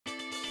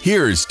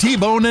Here's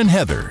T-Bone and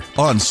Heather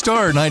on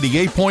Star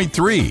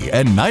 98.3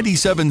 and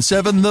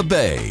 97.7 The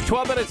Bay.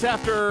 12 minutes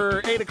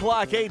after 8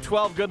 o'clock,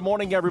 8:12. Good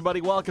morning,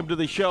 everybody. Welcome to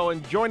the show.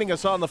 And joining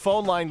us on the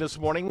phone line this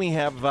morning, we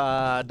have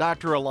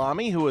Dr.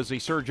 Alami, who is a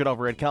surgeon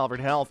over at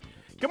Calvert Health.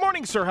 Good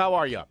morning, sir. How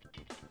are you?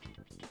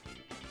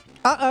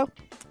 Uh-oh.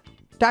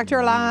 Dr.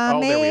 Alami.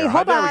 Oh, there we are.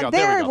 Hold There on. we go.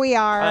 There we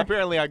are.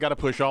 Apparently, I got to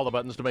push all the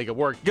buttons to make it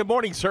work. Good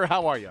morning, sir.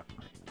 How are you?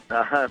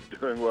 I'm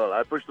doing well.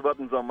 I pushed the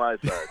buttons on my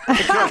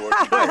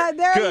side.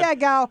 There you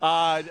go.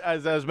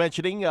 As I was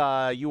mentioning,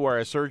 you are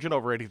a surgeon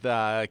over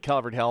at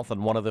Calvert Health,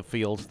 and one of the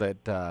fields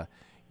that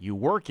you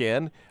work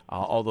in,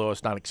 although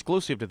it's not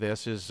exclusive to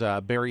this, is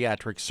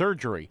bariatric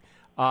surgery.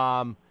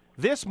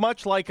 This,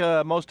 much like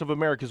most of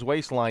America's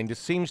waistline, this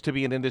seems to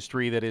be an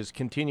industry that is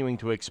continuing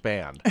to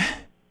expand.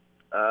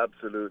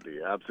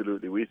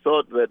 Absolutely. We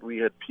thought that we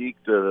had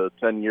peaked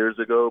 10 years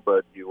ago,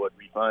 but what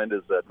we find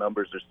is that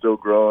numbers are still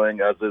growing,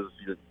 as is,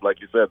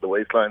 like you said, the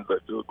waistlines are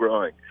still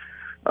growing.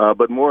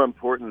 But more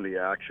importantly,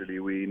 actually,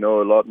 we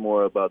know a lot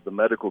more about the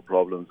medical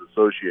problems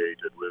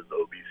associated with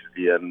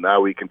obesity, and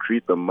now we can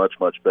treat them much,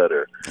 much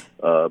better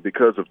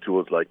because of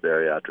tools like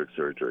bariatric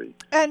surgery.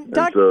 And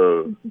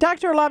Dr.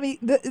 Alami,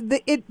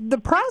 the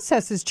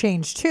process has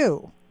changed,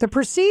 too. The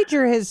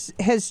procedure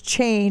has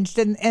changed,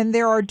 and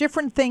there are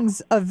different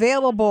things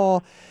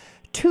available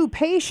to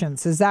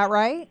patients. Is that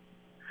right?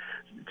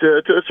 To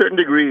a certain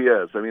degree,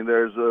 yes. I mean,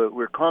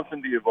 we're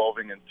constantly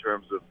evolving in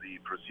terms of the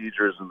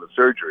procedures and the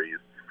surgeries,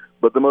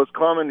 but the most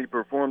commonly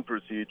performed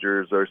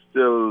procedures are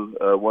still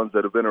ones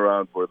that have been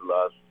around for the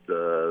last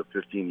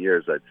 15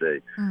 years, I'd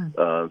say.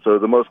 So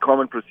the most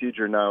common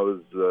procedure now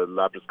is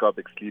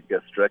laparoscopic sleeve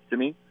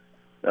gastrectomy,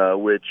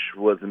 which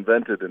was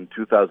invented in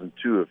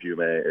 2002, if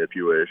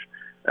you wish.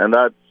 And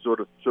that sort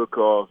of took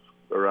off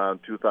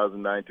around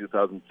 2009,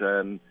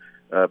 2010,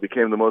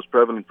 became the most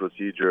prevalent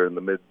procedure in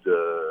the mid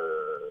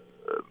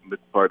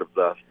part of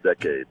the last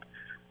decade.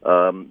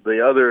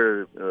 The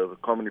other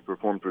commonly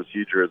performed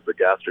procedure is the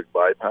gastric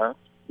bypass.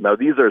 Now,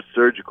 these are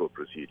surgical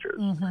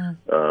procedures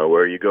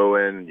where you go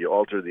in, you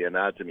alter the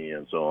anatomy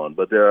and so on.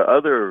 But there are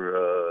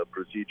other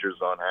procedures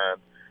on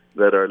hand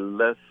that are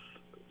less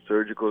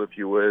surgical, if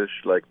you wish,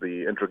 like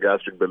the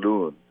intragastric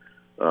balloon.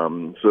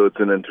 So it's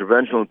an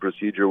interventional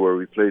procedure where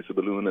we place a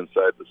balloon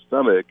inside the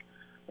stomach,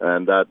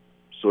 and that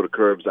sort of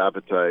curbs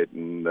appetite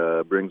and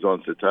brings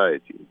on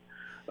satiety.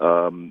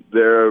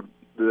 The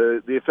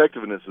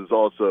effectiveness is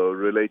also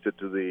related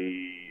to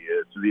the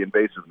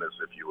invasiveness,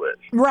 if you wish.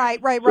 Right.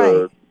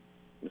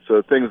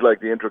 So things like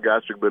the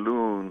intragastric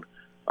balloon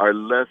are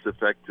less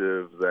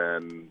effective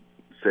than,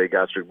 say,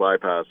 gastric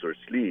bypass or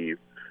sleeve.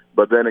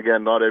 But then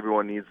again, not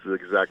everyone needs the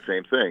exact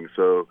same thing.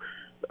 So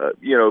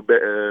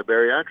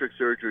bariatric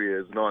surgery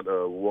is not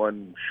a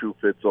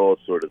one-shoe-fits-all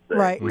sort of thing.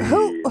 Right. We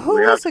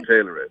have to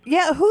tailor it.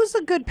 Yeah, who's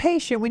a good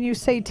patient when you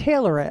say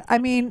tailor it? I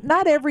mean,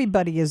 not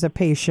everybody is a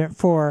patient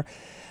for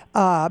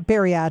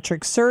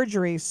bariatric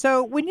surgery.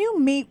 So when you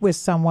meet with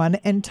someone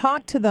and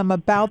talk to them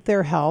about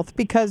their health,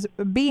 because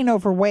being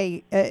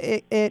overweight,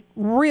 it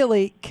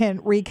really can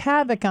wreak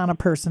havoc on a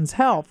person's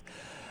health.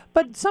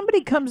 But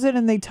somebody comes in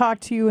and they talk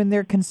to you and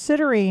they're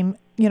considering,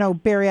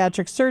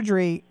 bariatric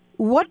surgery.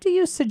 What do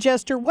you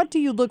suggest or what do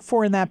you look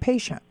for in that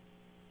patient?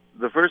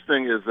 The first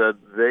thing is that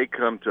they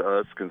come to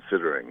us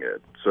considering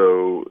it.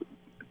 So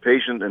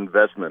patient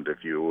investment,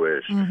 if you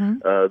wish,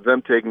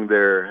 them taking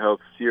their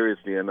health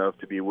seriously enough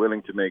to be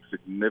willing to make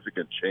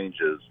significant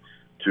changes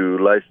to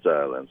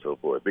lifestyle and so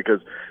forth.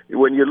 Because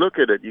when you look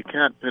at it, you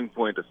can't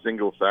pinpoint a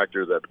single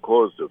factor that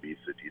caused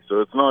obesity.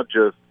 So it's not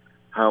just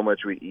how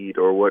much we eat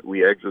or what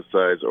we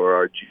exercise or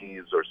our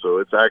genes or so.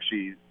 It's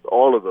actually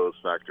all of those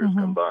factors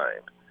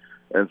combined.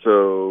 And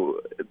so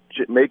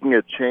making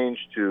a change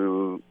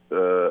to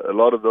a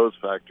lot of those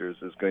factors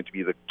is going to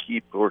be the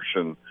key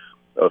portion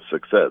of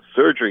success.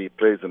 Surgery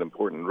plays an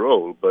important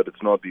role, but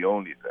it's not the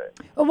only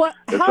thing. Well,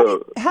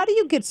 how do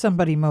you get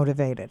somebody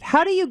motivated?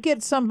 How do you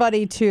get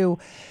somebody to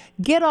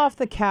get off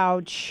the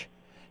couch,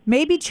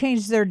 maybe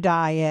change their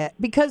diet,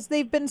 because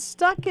they've been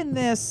stuck in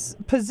this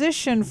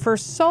position for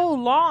so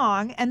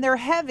long and they're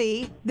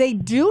heavy. They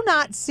do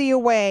not see a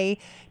way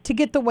to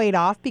get the weight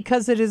off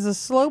because it is a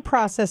slow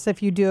process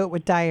if you do it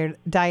with diet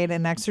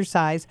and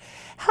exercise.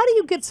 How do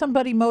you get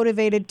somebody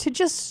motivated to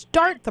just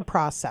start the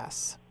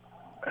process?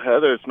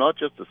 Heather, it's not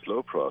just a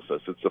slow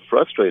process. It's a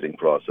frustrating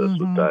process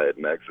with diet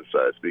and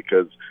exercise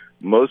because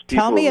most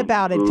people... Tell me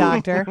about it,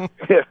 doctor.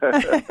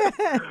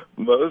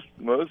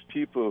 Most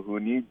people who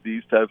need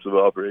these types of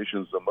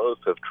operations the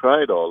most have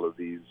tried all of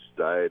these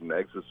diet and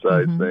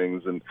exercise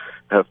things and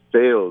have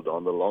failed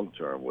on the long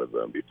term with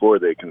them before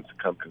they can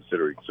come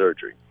considering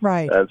surgery.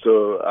 Right. And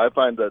so I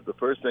find that the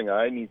first thing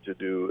I need to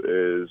do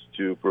is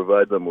to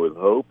provide them with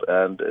hope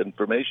and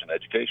information,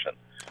 education.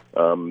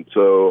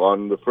 So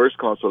on the first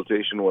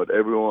consultation, what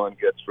everyone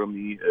gets from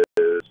me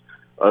is,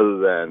 other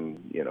than,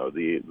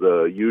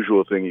 the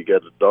usual thing you get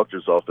at the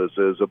doctor's office,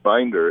 is a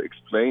binder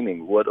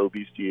explaining what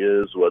obesity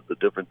is, what the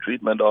different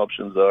treatment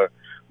options are,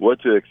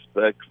 what to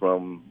expect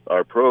from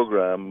our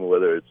program,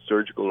 whether it's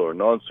surgical or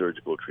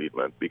non-surgical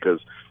treatment, because,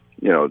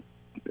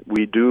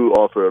 we do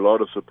offer a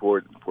lot of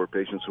support for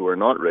patients who are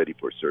not ready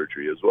for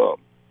surgery as well.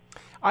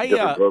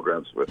 Different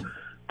programs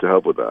to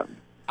help with that.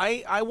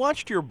 I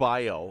watched your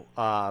bio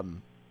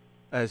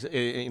as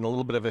in a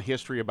little bit of a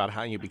history about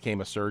how you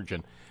became a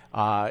surgeon,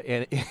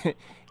 and and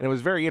it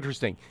was very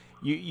interesting.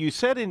 You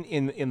said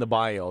in the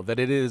bio that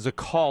it is a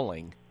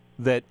calling,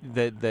 that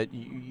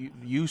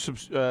you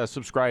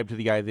subscribe to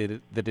the idea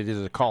that it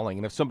is a calling,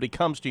 and if somebody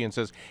comes to you and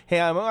says, "Hey,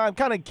 I'm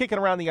kind of kicking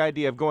around the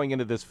idea of going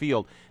into this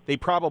field," they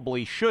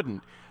probably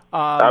shouldn't.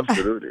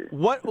 Absolutely.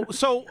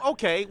 So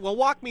okay, well,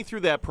 walk me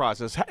through that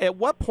process. At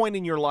what point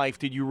in your life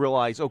did you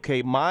realize,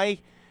 okay,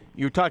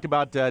 you talked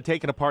about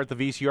taking apart the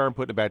VCR and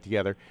putting it back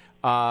together.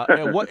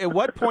 At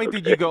what point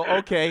did you go,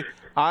 okay,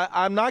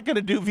 I'm not going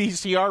to do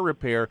VCR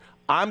repair.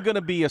 I'm going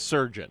to be a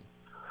surgeon.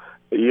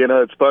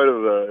 It's part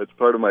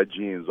of my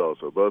genes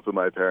also. Both of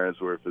my parents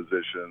were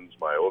physicians.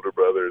 My older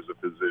brother is a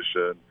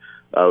physician.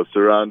 I was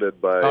surrounded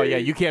by. Oh yeah,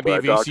 you can't be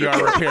a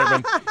VCR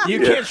repairman. You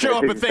can't show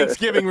up at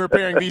Thanksgiving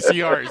repairing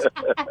VCRs.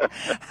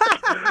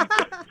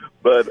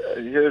 But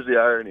here's the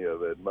irony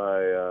of it.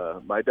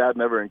 My dad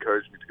never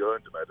encouraged me to go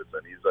into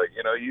medicine. He's like,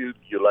 you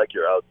like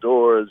your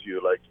outdoors, you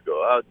like to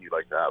go out, you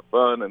like to have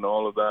fun and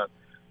all of that.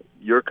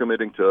 You're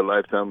committing to a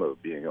lifetime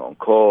of being on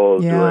call,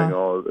 doing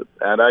all of it.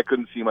 And I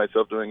couldn't see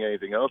myself doing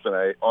anything else. And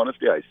I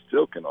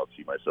still cannot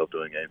see myself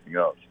doing anything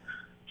else.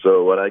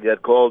 So when I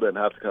get called and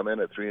have to come in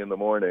at 3 a.m,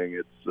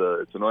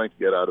 it's annoying to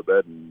get out of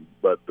bed.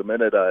 But the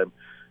minute I'm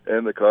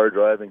in the car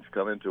driving to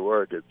come into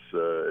work, it's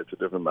a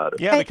different matter.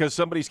 Yeah, because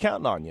somebody's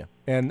counting on you,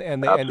 and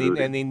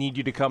they need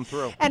you to come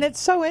through. And it's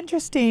so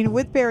interesting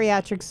with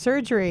bariatric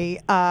surgery,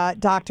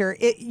 doctor.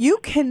 You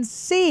can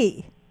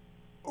see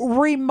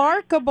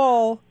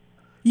remarkable.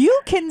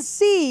 You can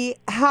see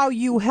how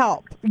you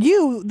help.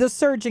 You, the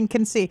surgeon,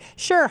 can see.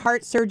 Sure,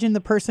 heart surgeon, the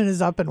person is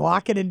up and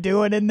walking and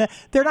doing, and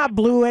they're not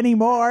blue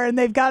anymore, and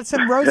they've got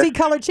some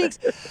rosy-colored cheeks.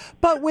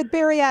 But with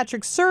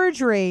bariatric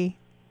surgery,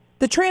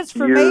 the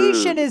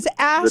transformation is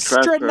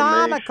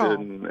astronomical. The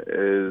transformation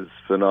is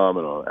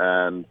phenomenal,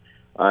 and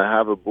I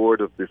have a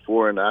board of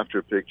before and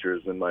after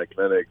pictures in my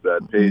clinic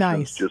that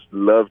patients just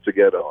love to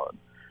get on.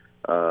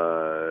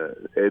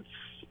 It's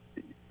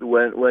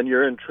when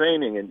you're in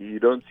training and you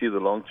don't see the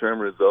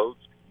long-term results,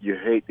 you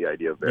hate the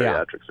idea of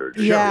bariatric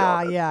surgery.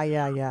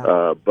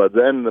 Yeah. But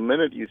then the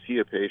minute you see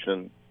a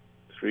patient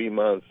 3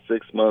 months,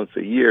 6 months,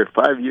 a year,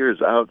 5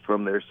 years out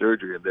from their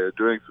surgery and they're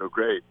doing so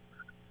great,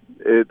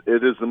 it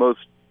is the most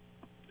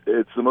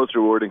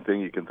rewarding thing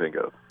you can think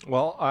of.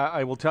 Well,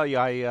 I will tell you,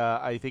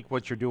 I think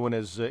what you're doing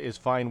is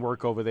fine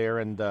work over there,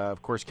 and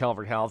of course,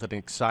 Calvert Health, an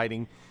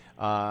exciting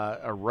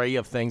array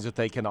of things that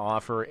they can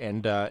offer,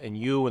 and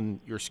you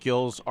and your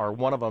skills are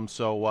one of them.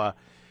 So,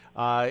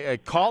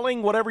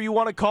 calling, whatever you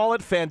want to call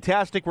it,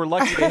 fantastic. We're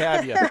lucky to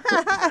have you.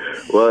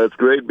 Well, it's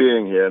great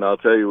being here, and I'll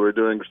tell you, we're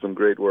doing some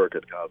great work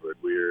at Calvert.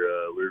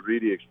 We're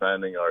really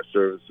expanding our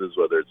services,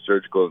 whether it's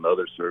surgical and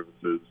other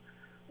services.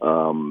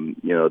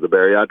 The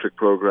bariatric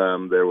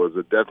program, there was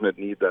a definite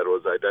need that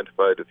was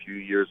identified a few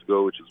years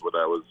ago, which is what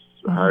I was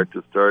hired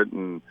to start,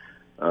 and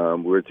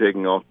we're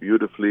taking off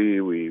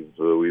beautifully.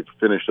 We've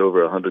finished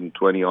over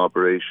 120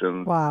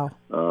 operations. Wow!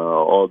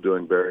 All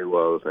doing very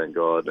well, thank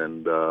God.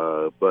 And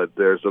but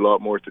there's a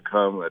lot more to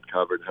come at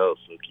Calvert Health,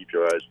 so keep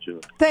your eyes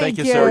tuned. Thank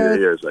you,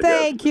 sir.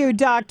 Thank you,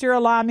 Dr.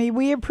 Alami.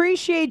 We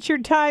appreciate your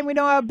time. We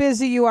know how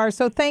busy you are,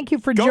 so thank you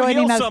for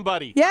joining us. Go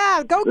somebody.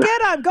 Yeah, go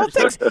get them. Go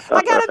fix.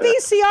 I got a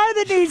VCR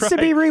that needs to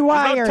be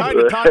rewired. Not time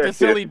to talk to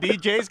silly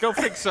DJs. Go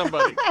fix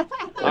somebody.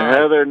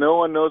 Heather, no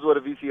one knows what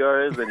a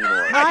VCR is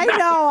anymore. I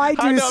know, I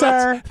do,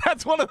 sir.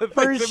 That's one of the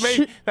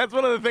things that's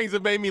one of the things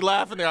that made me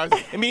laugh in there. I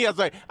was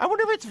like, I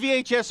wonder if it's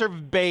VHS or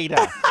Beta.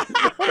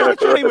 I wonder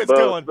which way it's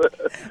going.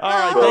 All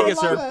right, thank you,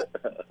 sir.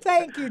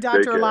 Thank you,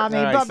 Dr.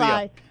 Alami. Right,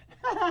 bye-bye.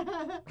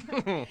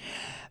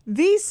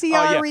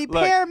 VCR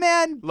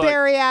repairman,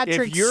 bariatric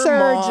surgeon. If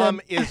your mom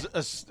is,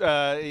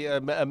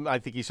 I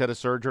think he said a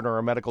surgeon or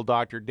a medical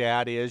doctor,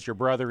 dad is, your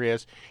brother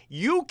is,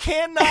 you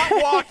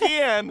cannot walk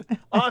in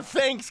on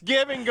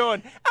Thanksgiving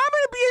going, I'm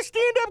going to be a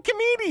stand-up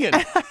comedian.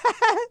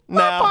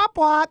 No.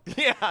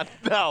 Yeah,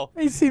 no.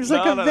 He seems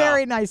like a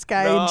very nice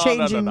guy and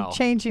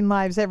changing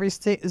lives every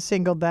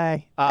single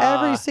day.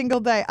 Every single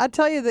day. I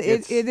tell you, that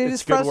it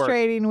is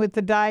frustrating with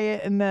the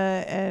diet and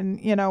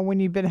when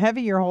you've been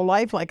heavy your whole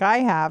life like I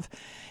have.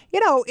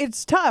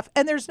 It's tough,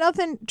 and there's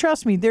nothing.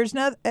 Trust me, there's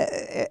not.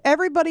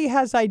 Everybody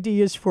has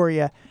ideas for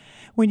you.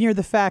 When you're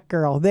the fat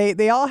girl,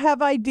 they all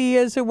have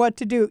ideas of what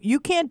to do.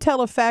 You can't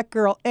tell a fat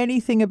girl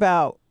anything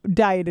about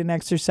diet and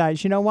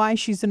exercise. You know why?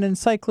 She's an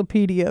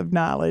encyclopedia of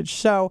knowledge.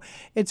 So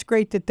it's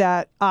great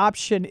that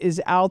option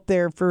is out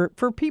there for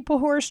people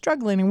who are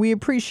struggling, and we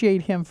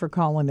appreciate him for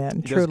calling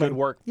in. He does good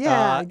work.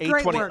 Yeah,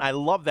 great work. I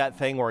love that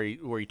thing where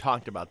he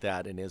talked about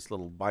that in his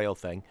little bio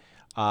thing.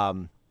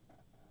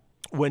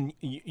 When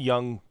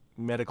young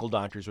medical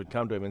doctors would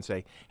come to him and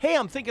say, hey,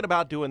 I'm thinking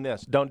about doing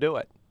this. Don't do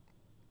it.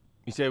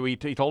 He said, he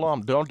told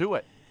them, don't do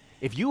it.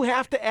 If you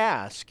have to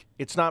ask,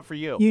 it's not for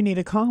you. You need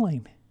a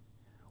calling.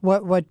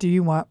 What do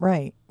you want?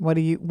 Right. What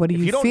do you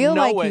you don't feel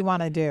know like it, you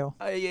want to do?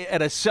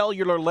 At a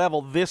cellular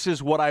level, this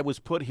is what I was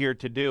put here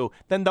to do.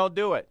 Then don't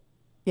do it.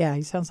 Yeah,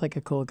 he sounds like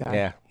a cool guy.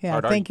 Yeah. Yeah.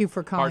 Thank you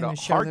for calling the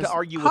show. Hard to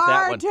argue with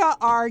that one. Hard to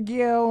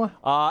argue.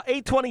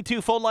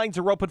 822 phone lines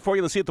are open for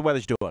you. Let's see what the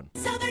weather's doing.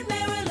 Southern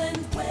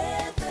Maryland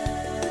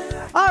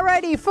weather.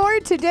 Alrighty, for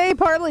today,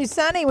 partly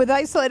sunny with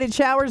isolated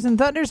showers and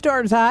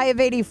thunderstorms. A high of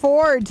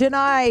 84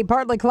 tonight.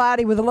 Partly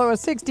cloudy with a low of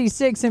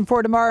 66. And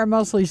for tomorrow,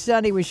 mostly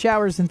sunny with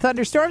showers and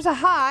thunderstorms. A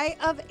high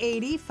of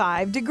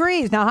 85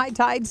 degrees. Now, high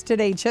tides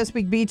today.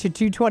 Chesapeake Beach at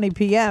 2:20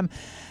 p.m.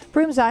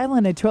 Brooms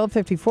Island at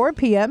 12:54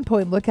 p.m.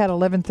 Point Lookout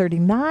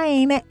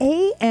 11:39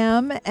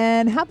 a.m.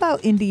 And how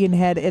about Indian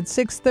Head at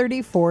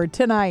 6:34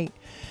 tonight?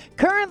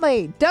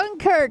 Currently,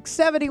 Dunkirk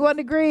 71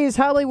 degrees,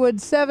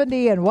 Hollywood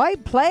 70, and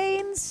White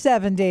Plains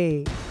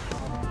 70.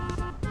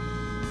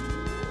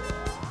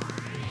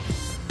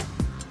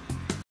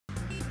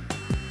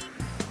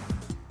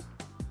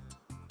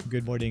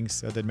 Good morning,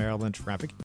 Southern Maryland traffic.